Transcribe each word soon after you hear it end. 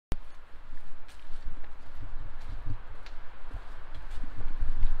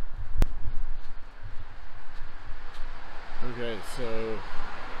Okay, so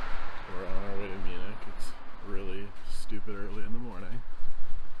we're on our way to Munich. It's really stupid early in the morning.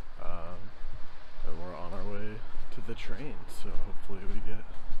 And we're on our way to the train, so hopefully we get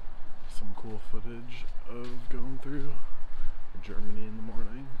some cool footage of going through Germany in the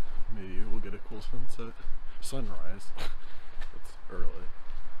morning. Maybe we'll get a cool sunrise. It's early.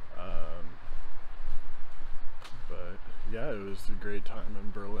 But yeah, it was a great time in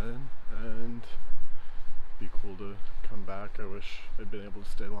Berlin, and it'd be cool to come back. I wish I'd been able to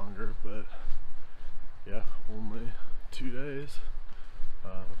stay longer, but yeah, only 2 days.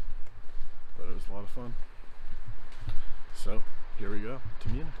 But it was a lot of fun. So here we go to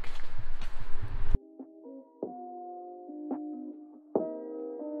Munich.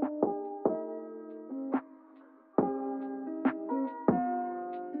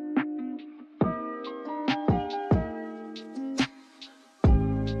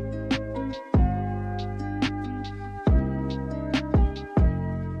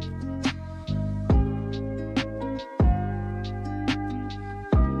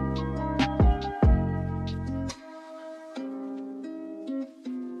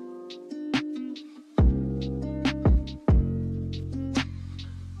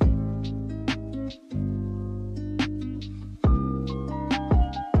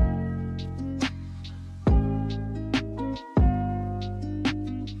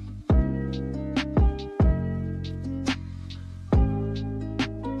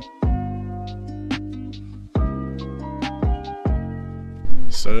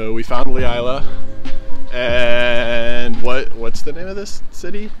 So we found LAKEY, and what's the name of this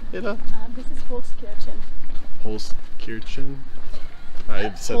city, Ida? This is Holzkirchen. Holzkirchen?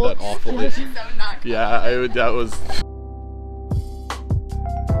 I said that awfully. Yeah, that was...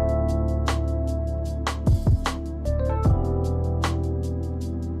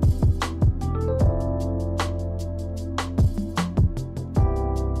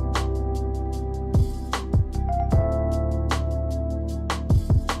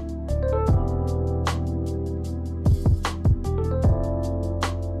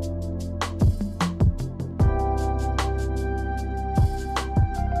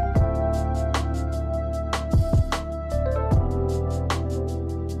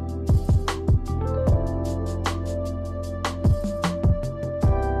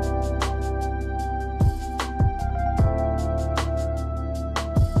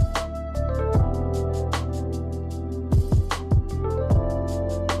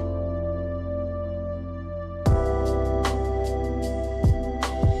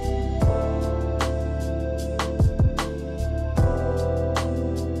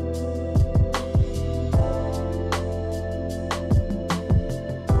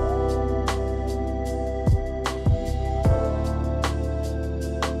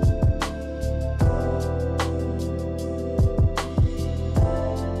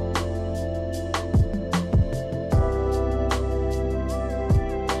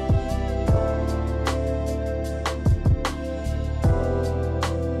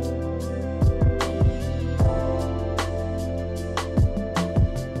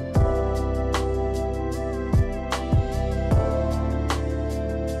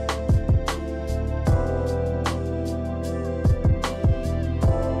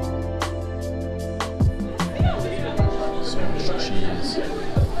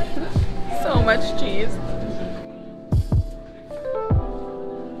 So much cheese.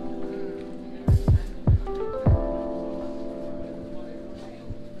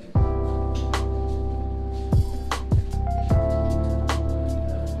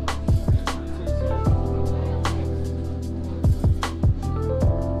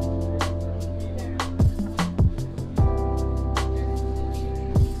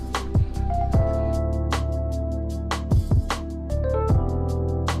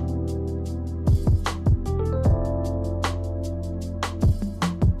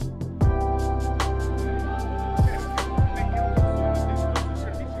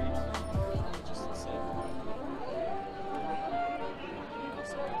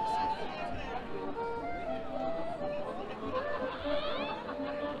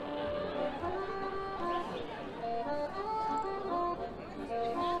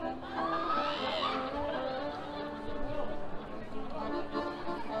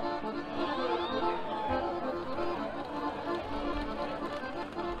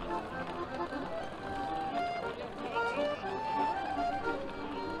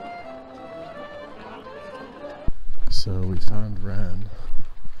 So we found Ren,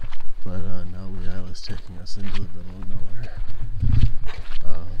 but now LAKEY is taking us into the middle of nowhere.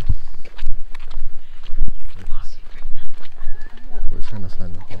 We're trying to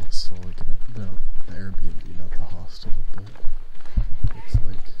find the hostel again. The Airbnb, not the hostel, but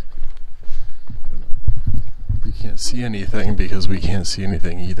see anything because we can't see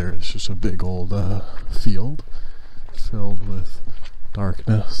anything either. It's just a big old field filled with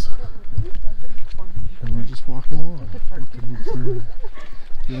darkness. And we're just walking along.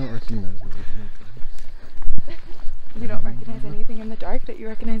 You don't recognize anything. You don't recognize anything in the dark that you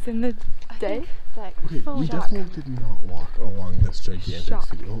recognize in the day? Okay, we definitely did not walk along this gigantic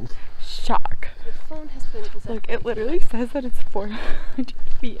field. Shock. Your phone has been possessed. Look, it literally says that it's 400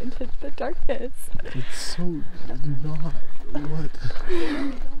 feet into the darkness. It's so not. What?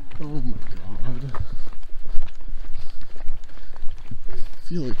 Oh my god. I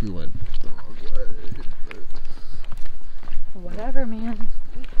feel like we went the wrong way. But Whatever, man.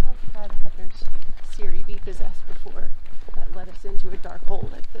 We have had Heather's Siri be possessed before. That led us into a dark hole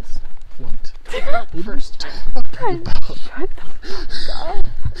like this. what? Not the first time. Shut the fuck up.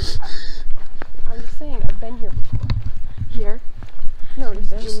 I'm just saying, I've been here before. Here? No,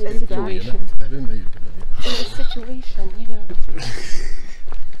 just in Just this exactly. situation. I didn't know you'd been In this situation, you know.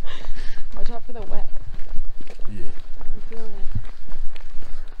 Watch out for the wet. Yeah. I'm feeling it.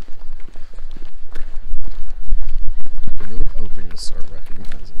 I'm really hoping to start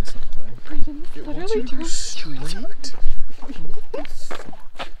recognizing something. Brayden, It wants literally you to go turn straight. What the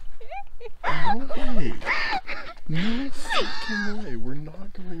fuck? No way. No fucking way. We're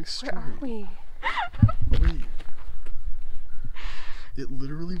not going straight. Where are we? Wait. It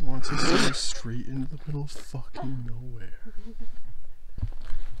literally wants us to go straight into the middle of fucking nowhere.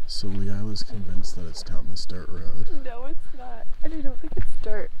 So Lila's convinced that it's down this dirt road. No, it's not. And I don't think it's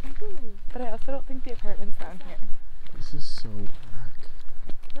dirt. But I also don't think the apartment's down here. This is so whack.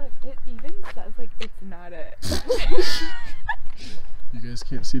 Look, it even says like it's not it. You guys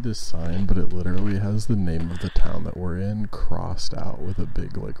can't see this sign, but it literally has the name of the town that we're in crossed out with a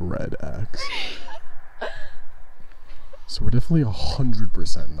big like red X. So we're definitely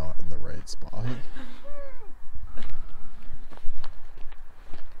 100% not in the right spot.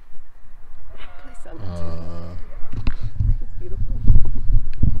 Please send that to me. It's beautiful.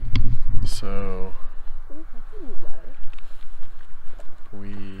 So Ooh, that's a new letter.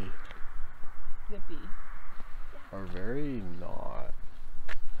 we Zippy. are very not.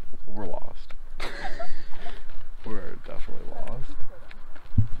 We're lost. We're definitely lost.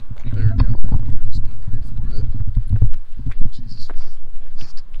 They're going. We're just going for it. Jesus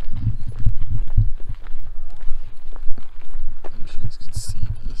Christ. I wish you guys could see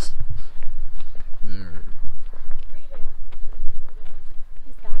this. They're.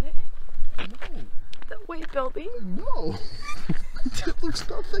 Is that it? No. The white building? No. It looks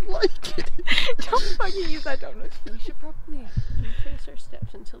nothing like it. Don't fucking use that donut. We should probably retrace our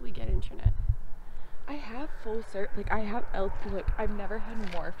steps until we get internet. I have full cert. Like I have LT. Look, I've never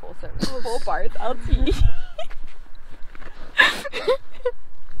had more full service. Full bars LT.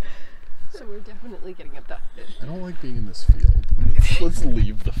 So we're definitely getting abducted. I don't like being in this field. Let's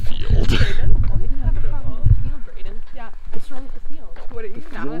leave the field. Brayden, why do you have a problem with the field, Brayden? Yeah. What's wrong with the field? What are you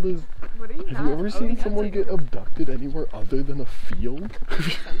not? Field is. What are you not? Have you ever seen someone get abducted anywhere other than a field?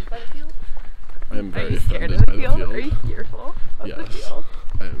 Offended by the field? I am Are very you scared offended of by the field? the Are you field. fearful of the Yes. field?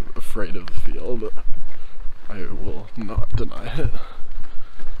 I am afraid of the field. I will not deny it.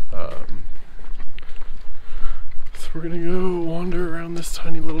 So we're gonna go wander around this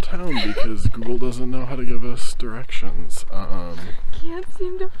tiny little town because Google doesn't know how to give us directions. Can't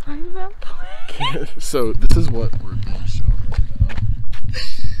seem to find that place. So this is what we're being shown right now.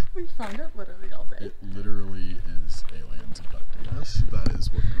 We found it literally all day. It literally is aliens abducting us. That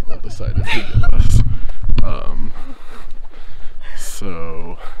is what Google decided to give us.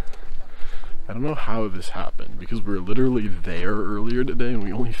 So I don't know how this happened because we were literally there earlier today and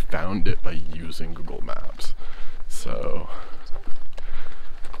we only found it by using Google Maps. So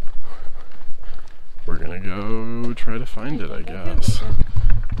we're gonna go try to find it, I guess.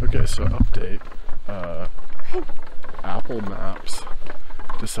 Okay, so update. Apple Maps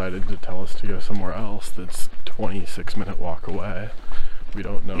decided to tell us to go somewhere else that's 26-minute walk away. We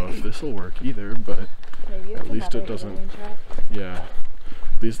don't know if this will work either, but Maybe it's at least it another doesn't. alien trap. Yeah,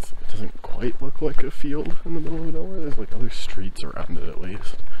 at least it doesn't quite look like a field in the middle of nowhere. There's like other streets around it at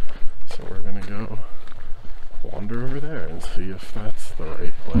least. So we're gonna go wander over there and see if that's the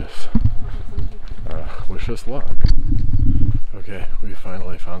right place. Wish us luck. Okay, we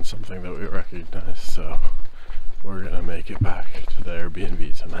finally found something that we recognize, so we're gonna make it back to the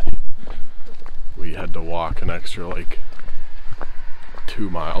Airbnb tonight. We had to walk an extra like 2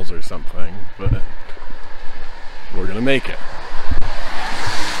 miles or something, but we're gonna make it.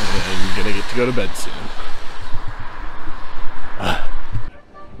 And then gonna get to go to bed soon.